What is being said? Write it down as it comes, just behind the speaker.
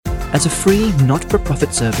As a free,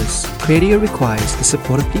 not-for-profit service, Cradio requires the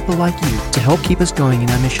support of people like you to help keep us going in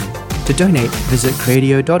our mission. To donate, visit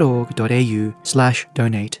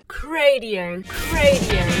cradio.org.au/donate. Cradio.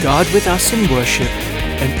 God with us in worship,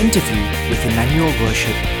 an interview with Emmanuel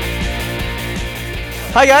Worship.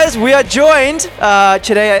 Hi guys, we are joined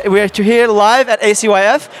today. We are here live at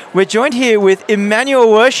ACYF. We're joined here with Emmanuel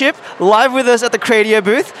Worship, live with us at the Cradio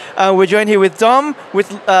booth. We're joined here with Dom, with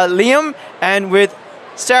Liam, and with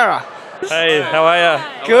Sarah. Hey, how are you?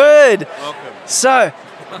 Good. Welcome. So,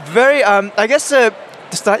 I guess to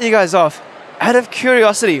start you guys off, out of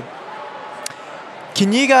curiosity,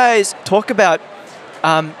 can you guys talk about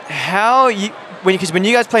how because when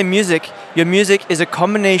you guys play music, your music is a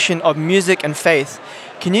combination of music and faith.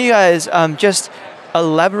 Can you guys just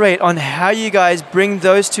elaborate on how you guys bring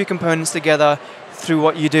those two components together through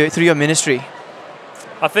what you do, through your ministry?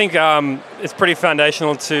 I think it's pretty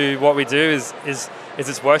foundational to what we do is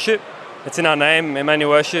it's worship. It's in our name,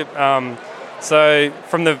 Emmanuel Worship. So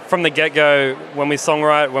from the get-go, when we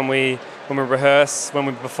songwrite, when we rehearse, when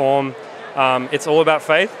we perform, it's all about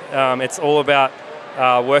faith. It's all about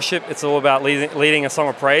worship. It's all about leading a song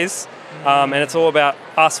of praise, and it's all about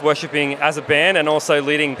us worshiping as a band and also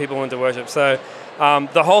leading people into worship. So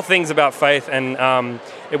the whole thing's about faith, and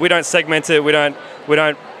we don't segment it. We don't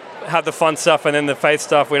have the fun stuff and then the faith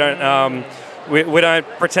stuff. We don't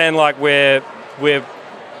pretend like we're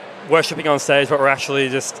worshiping on stage, but we're actually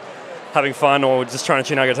just having fun or just trying to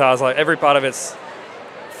tune our guitars. Like every part of it's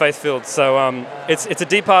faith-filled. So it's a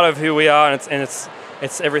deep part of who we are, and it's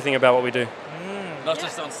everything about what we do. Not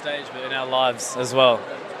just on stage, but in our lives as well.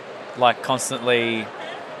 Like constantly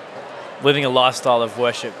living a lifestyle of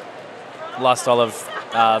worship, lifestyle of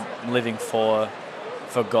living for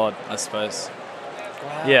God, I suppose.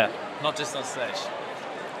 Wow. Yeah, not just on stage.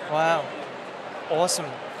 Wow. Awesome.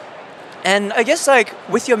 And I guess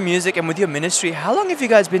with your music and with your ministry, how long have you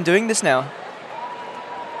guys been doing this now?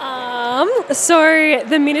 So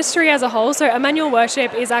the ministry as a whole, so Emmanuel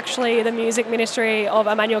Worship is actually the music ministry of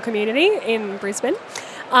Emmanuel Community in Brisbane.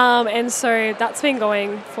 And so that's been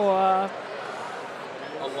going for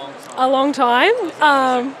a long time.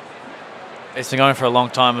 It's been going for a long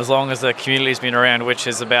time, as long as the community's been around, which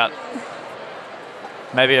is about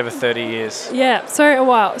maybe over 30 years. Yeah, so a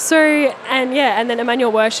while. And then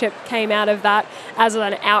Emmanuel Worship came out of that as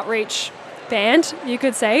an outreach band, you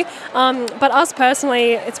could say. But us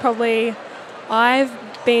personally, I've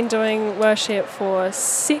been doing worship for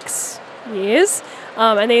 6 years,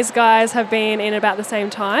 and these guys have been in about the same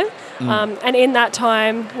time. And in that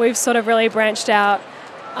time, we've sort of really branched out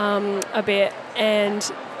a bit,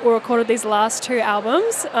 and we recorded these last 2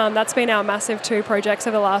 albums. That's been our massive 2 projects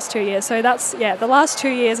over the last 2 years. So the last 2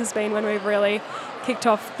 years has been when we've really kicked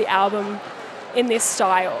off the album in this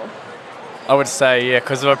style. I would say, yeah,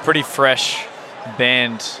 because we're a pretty fresh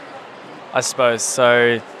band, I suppose.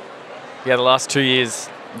 So, yeah, the last 2 years,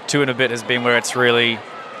 2 and a bit has been where it's really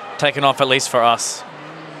taken off, at least for us.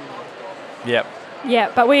 Yep. Yeah,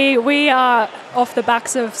 but we are off the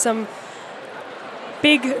backs of some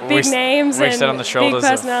big names and big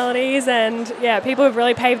personalities, and people have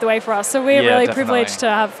really paved the way for us. So we're really definitely privileged to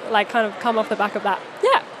have kind of come off the back of that.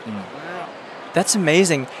 Yeah. Wow. That's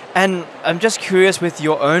amazing. And I'm just curious, with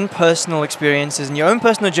your own personal experiences and your own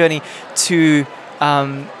personal journey to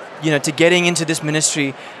to getting into this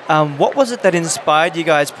ministry, what was it that inspired you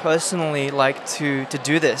guys personally to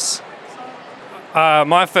do this?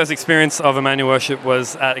 My first experience of Emmanuel Worship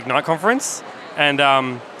was at Ignite Conference, and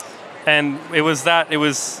it was that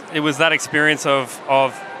experience of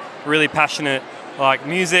really passionate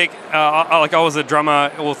music. I was a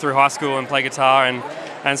drummer all through high school and played guitar,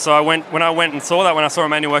 and so when I went and saw that, when I saw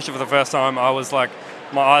Emmanuel Worship for the first time, I was like,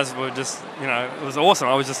 my eyes were just, it was awesome.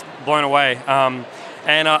 I was just blown away.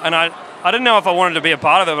 And I didn't know if I wanted to be a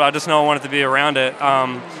part of it, but I just know I wanted to be around it.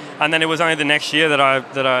 And then it was only the next year that I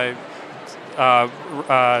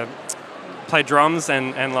played drums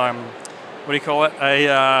and what do you call it?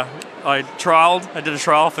 I did a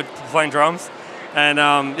trial for playing drums, and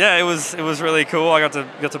it was really cool. I got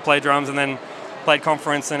to play drums and then played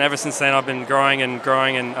conference, and ever since then I've been growing and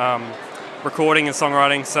recording and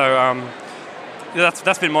songwriting. So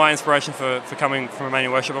that's been my inspiration for coming from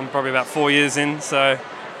Emmanuel Worship. I'm probably about 4 years in, so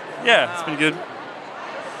yeah, it's been good.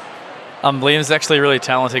 Liam's actually really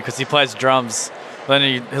talented because he plays drums, but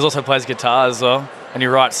then he also plays guitar as well, and he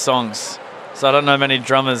writes songs. So I don't know many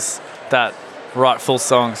drummers that write full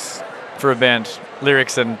songs for a band,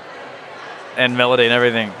 lyrics and melody and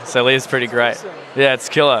everything. So Liam's pretty great. Yeah, it's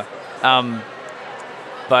killer.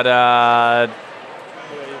 What about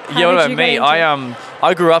me?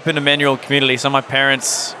 I grew up in Emmanuel Community, so my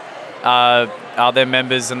parents they're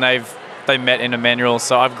members, and they met in Emmanuel.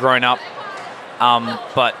 So I've grown up.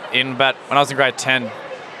 But when I was in grade 10,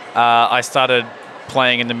 I started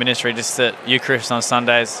playing in the ministry just at Eucharist on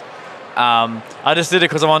Sundays. I just did it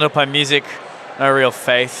because I wanted to play music. No real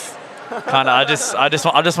faith. Kind of. I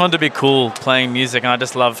just wanted to be cool playing music, and I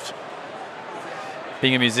just loved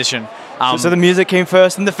being a musician. So the music came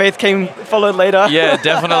first, and the faith followed later. Yeah,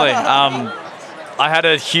 definitely. I had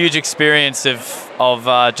a huge experience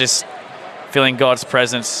of just feeling God's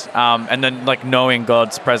presence, and then like knowing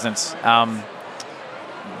God's presence. When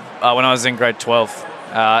I was in grade 12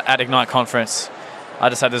 at Ignite Conference, I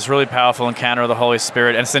just had this really powerful encounter of the Holy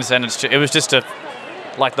Spirit, and since then it was just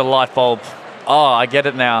like the light bulb. Oh, I get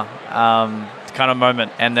it now, kind of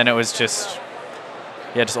moment, and then it was just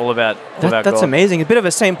all about That's God. amazing. A bit of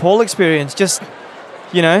a St. Paul experience, just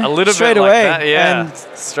a little straight bit away, like that, yeah. and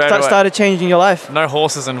Straight away. started changing your life. No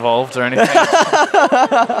horses involved or anything.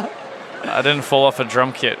 I didn't fall off a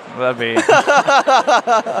drum kit. That'd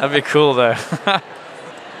be cool though.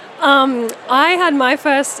 I had my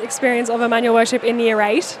first experience of Emmanuel Worship in Year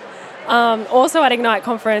 8, also at Ignite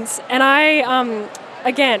Conference, and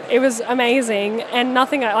again, it was amazing and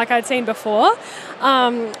nothing like I'd seen before.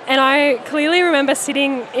 And I clearly remember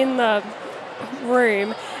sitting in the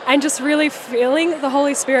room and just really feeling the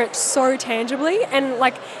Holy Spirit so tangibly. And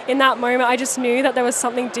like in that moment, I just knew that there was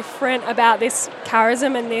something different about this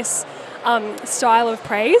charism and this style of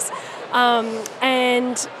praise.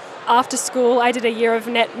 And after school, I did a year of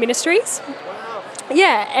Net Ministries.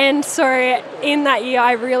 Yeah, and so in that year,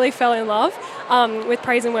 I really fell in love with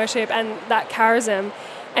praise and worship and that charism.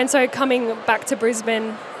 And so coming back to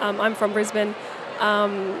Brisbane, I'm from Brisbane,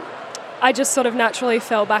 I just sort of naturally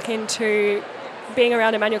fell back into being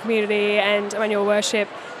around Emmanuel community and Emmanuel worship.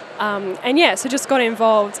 So just got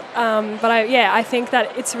involved. But I think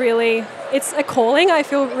that it's a calling. I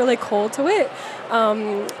feel really called to it.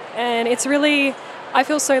 And it's really, I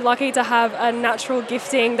feel so lucky to have a natural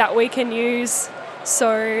gifting that we can use. So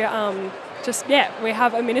we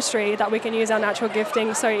have a ministry that we can use our natural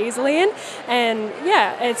gifting so easily in, and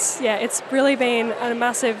it's really been a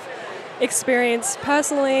massive experience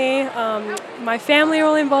personally. My family are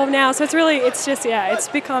all involved now, so it's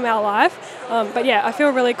become our life. I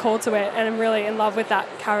feel really called to it, and I'm really in love with that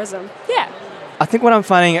charism. Yeah. I think what I'm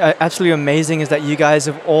finding absolutely amazing is that you guys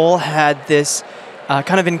have all had this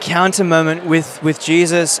kind of encounter moment with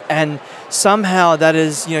Jesus, and somehow that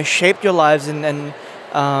has shaped your lives and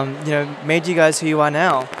made you guys who you are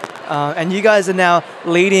now. And you guys are now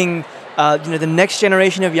leading the next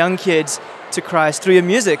generation of young kids to Christ through your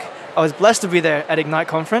music. I was blessed to be there at Ignite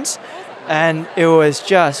Conference, and it was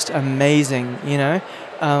just amazing.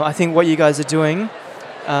 I think what you guys are doing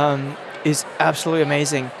is absolutely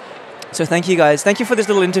amazing. So thank you guys. Thank you for this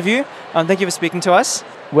little interview. Thank you for speaking to us.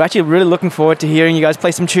 We're actually really looking forward to hearing you guys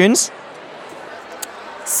play some tunes.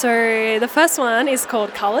 So the first one is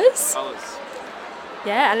called Colours. Colours.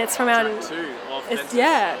 Yeah, and it's from our... Track 2 of Ventus.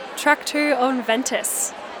 Yeah, track 2 on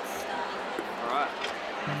Ventus. All right.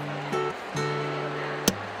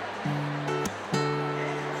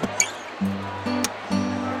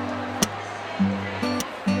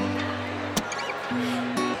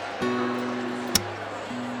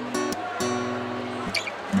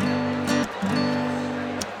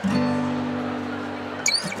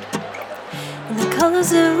 And the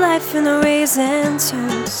colours of life and the rays and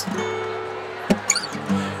tunes,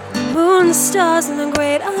 the moon, the stars, and the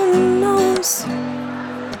great unknowns,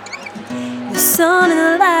 the sun and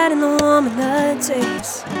the light and the warm and the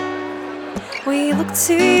days. We look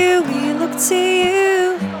to you, we look to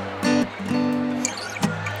you.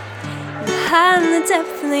 The high and the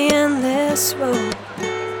depth and the endless road,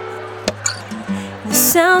 and the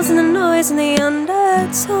sounds and the noise and the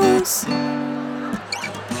undertones,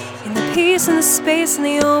 the peace and the space and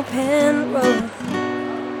the open road.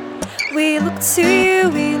 We look to you,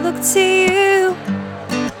 we look to you.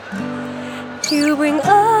 You bring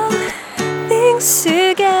all things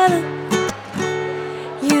together.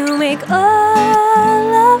 You make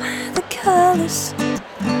all of the colors.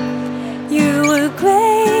 You are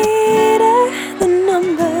greater than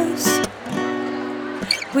numbers.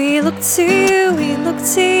 We look to you, we look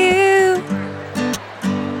to you.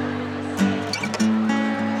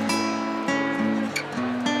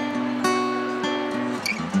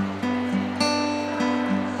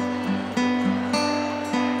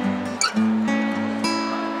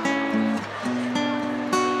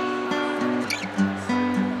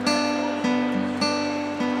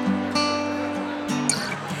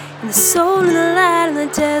 The soul and the light and the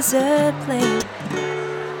desert plain,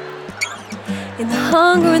 in the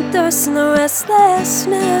hunger and thirst and the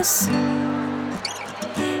restlessness,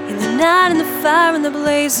 in the night and the fire and the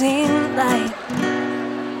blazing light.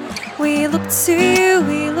 We look to you,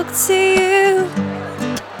 we look to you,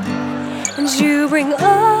 and you bring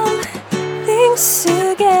all things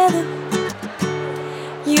together.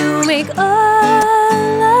 You make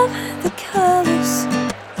all of the colors.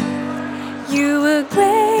 You are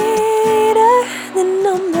greater than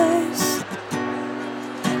numbers.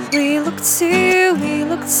 We look to you, we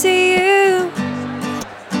look to you.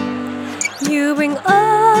 You bring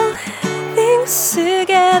all things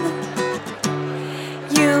together.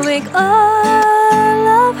 You make all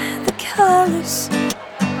of the colors.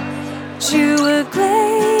 You are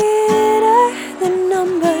greater than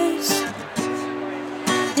numbers.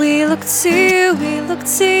 We look to you, we look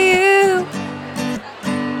to you.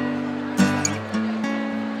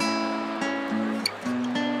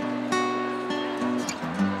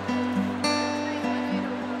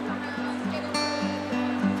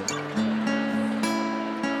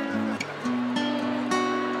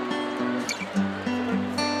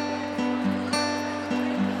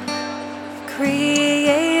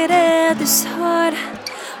 Created this heart,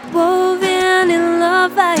 woven in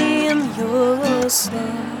love. I am yours,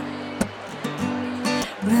 Lord.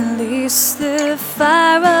 Release the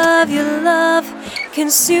fire of your love,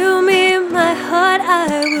 consuming my heart.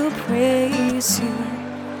 I will praise you.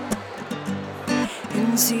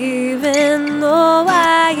 And even though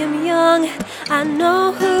I am young, I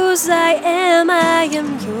know whose I am. I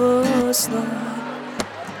am yours, Lord.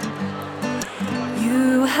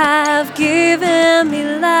 You have given me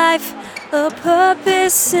life, a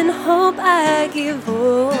purpose and hope. I give,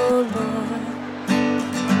 oh Lord.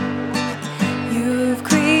 You've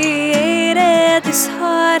created this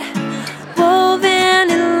heart,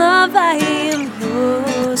 woven in love. I am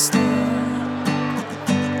yours, Lord.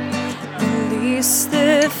 Release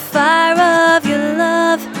the fire of your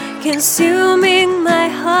love, consuming my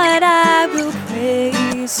heart. I will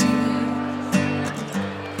praise you.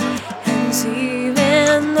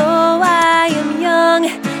 Even though I am young,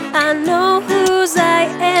 I know whose I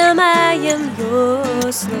am. I am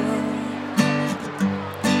yours, Lord.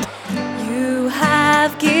 You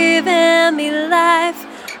have given me life,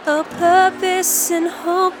 a purpose and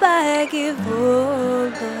hope. I give, oh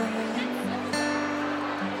Lord.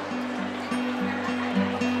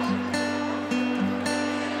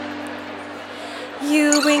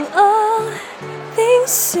 You bring all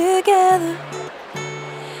things together.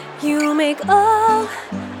 You make all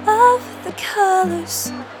of the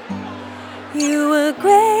colors. You are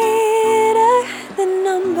greater than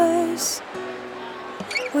numbers.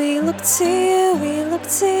 We look to you, we look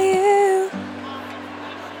to you.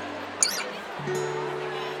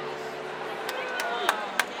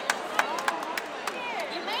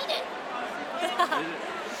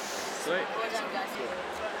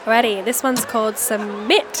 Alrighty, this one's called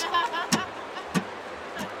Submit.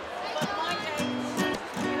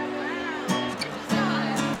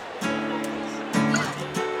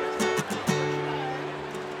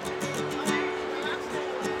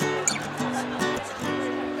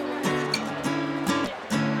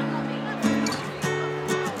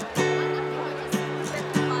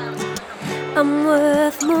 I'm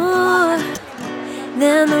worth more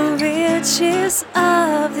than the riches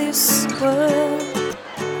of this world.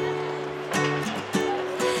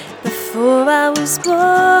 Before I was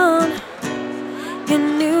born, you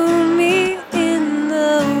knew me in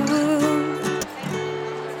the womb,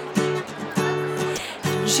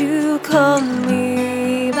 and you called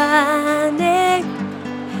me by name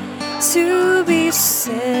to be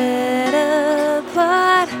set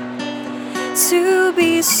apart, to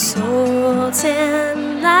be salt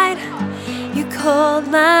and light. You called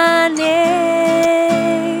my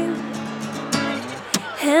name,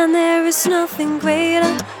 and there is nothing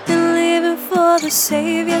greater than living for the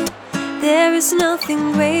Savior. There is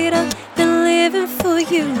nothing greater than living for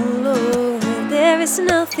you, Lord. There is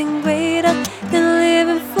nothing greater than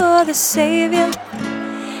living for the Savior,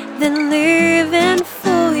 than living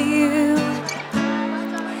for you.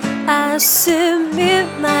 I submit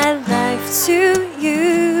my life to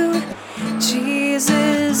you,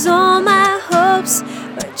 Jesus. All my hopes,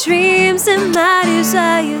 my dreams and my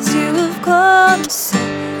desires, you have called to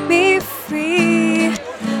set me free.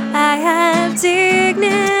 I have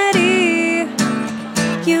dignity.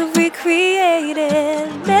 You recreated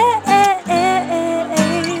me.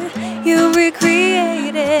 You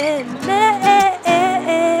recreated me.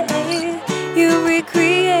 You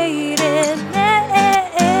recreated me.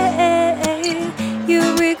 You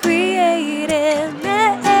recreated me.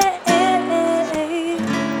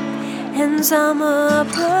 And I'm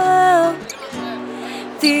above,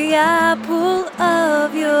 the apple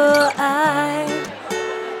of your eye.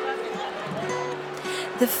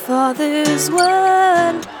 Father's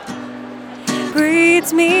word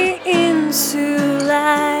breathes me into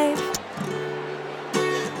life,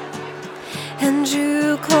 and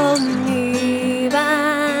you call me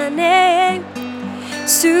by name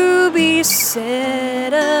to be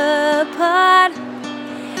set apart,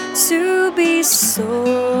 to be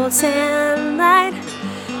salt and light.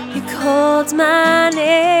 You called my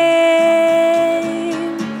name,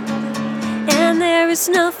 and there is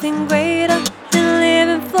nothing greater than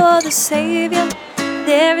living for the Savior.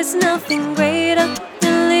 There is nothing greater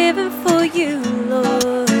than living for you,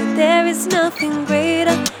 Lord. There is nothing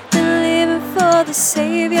greater than living for the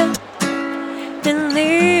Savior, than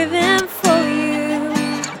living for you.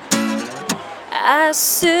 I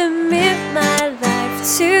submit my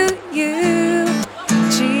life to you,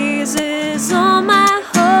 Jesus. All my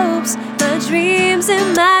hopes, my dreams,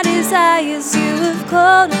 and my desires, you have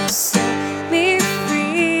called and set me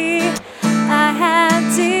free. I have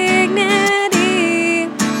dignity.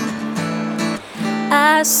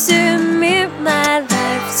 I submit my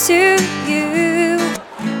life to you,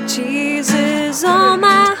 Jesus. All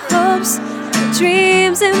my hopes, my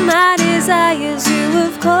dreams, and my desires, you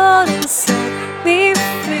have called and set me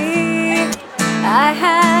free. I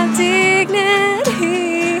have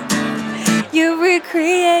dignity. You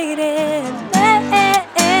recreated me.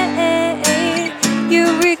 You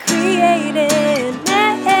recreated me.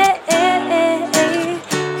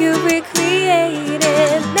 You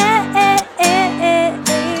recreated me.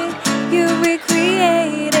 You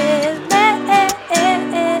recreated me.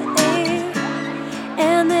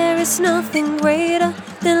 And there is nothing greater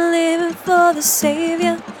than living for the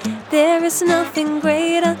Savior. There is nothing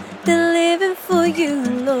greater than living for you,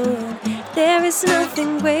 Lord. There is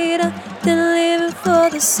nothing greater than living for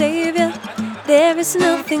the Savior. There is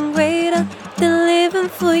nothing greater than living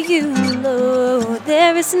for you, Lord.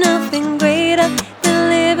 There is nothing greater than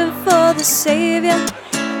living for the Savior.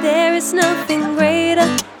 There is nothing greater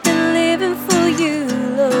than living for you,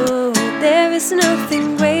 Lord. There is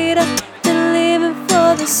nothing greater than living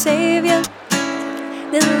for the Savior,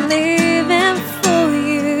 than living for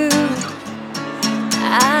you.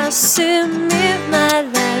 I submit my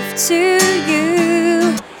life to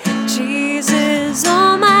you, Jesus.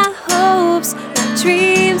 All my hopes, my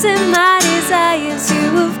dreams, and my desires,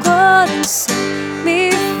 you have called and set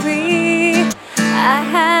me free. I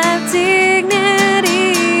have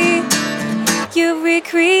dignity. You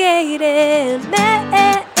recreated me.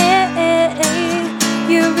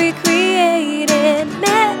 You recreated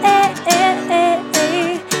me.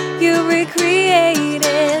 You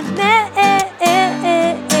recreated me.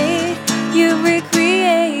 You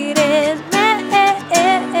recreated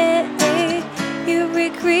me. You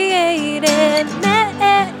recreated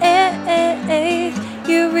me.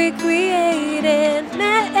 You recreated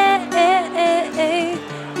me.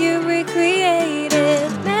 You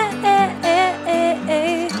recreated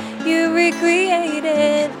me. You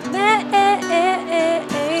recreated me.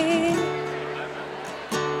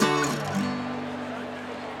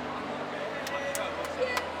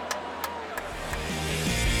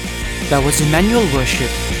 That was Emmanuel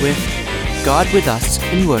Worship with God With Us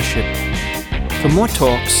in Worship. For more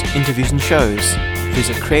talks, interviews and shows,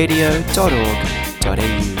 visit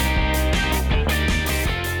cradio.org.au.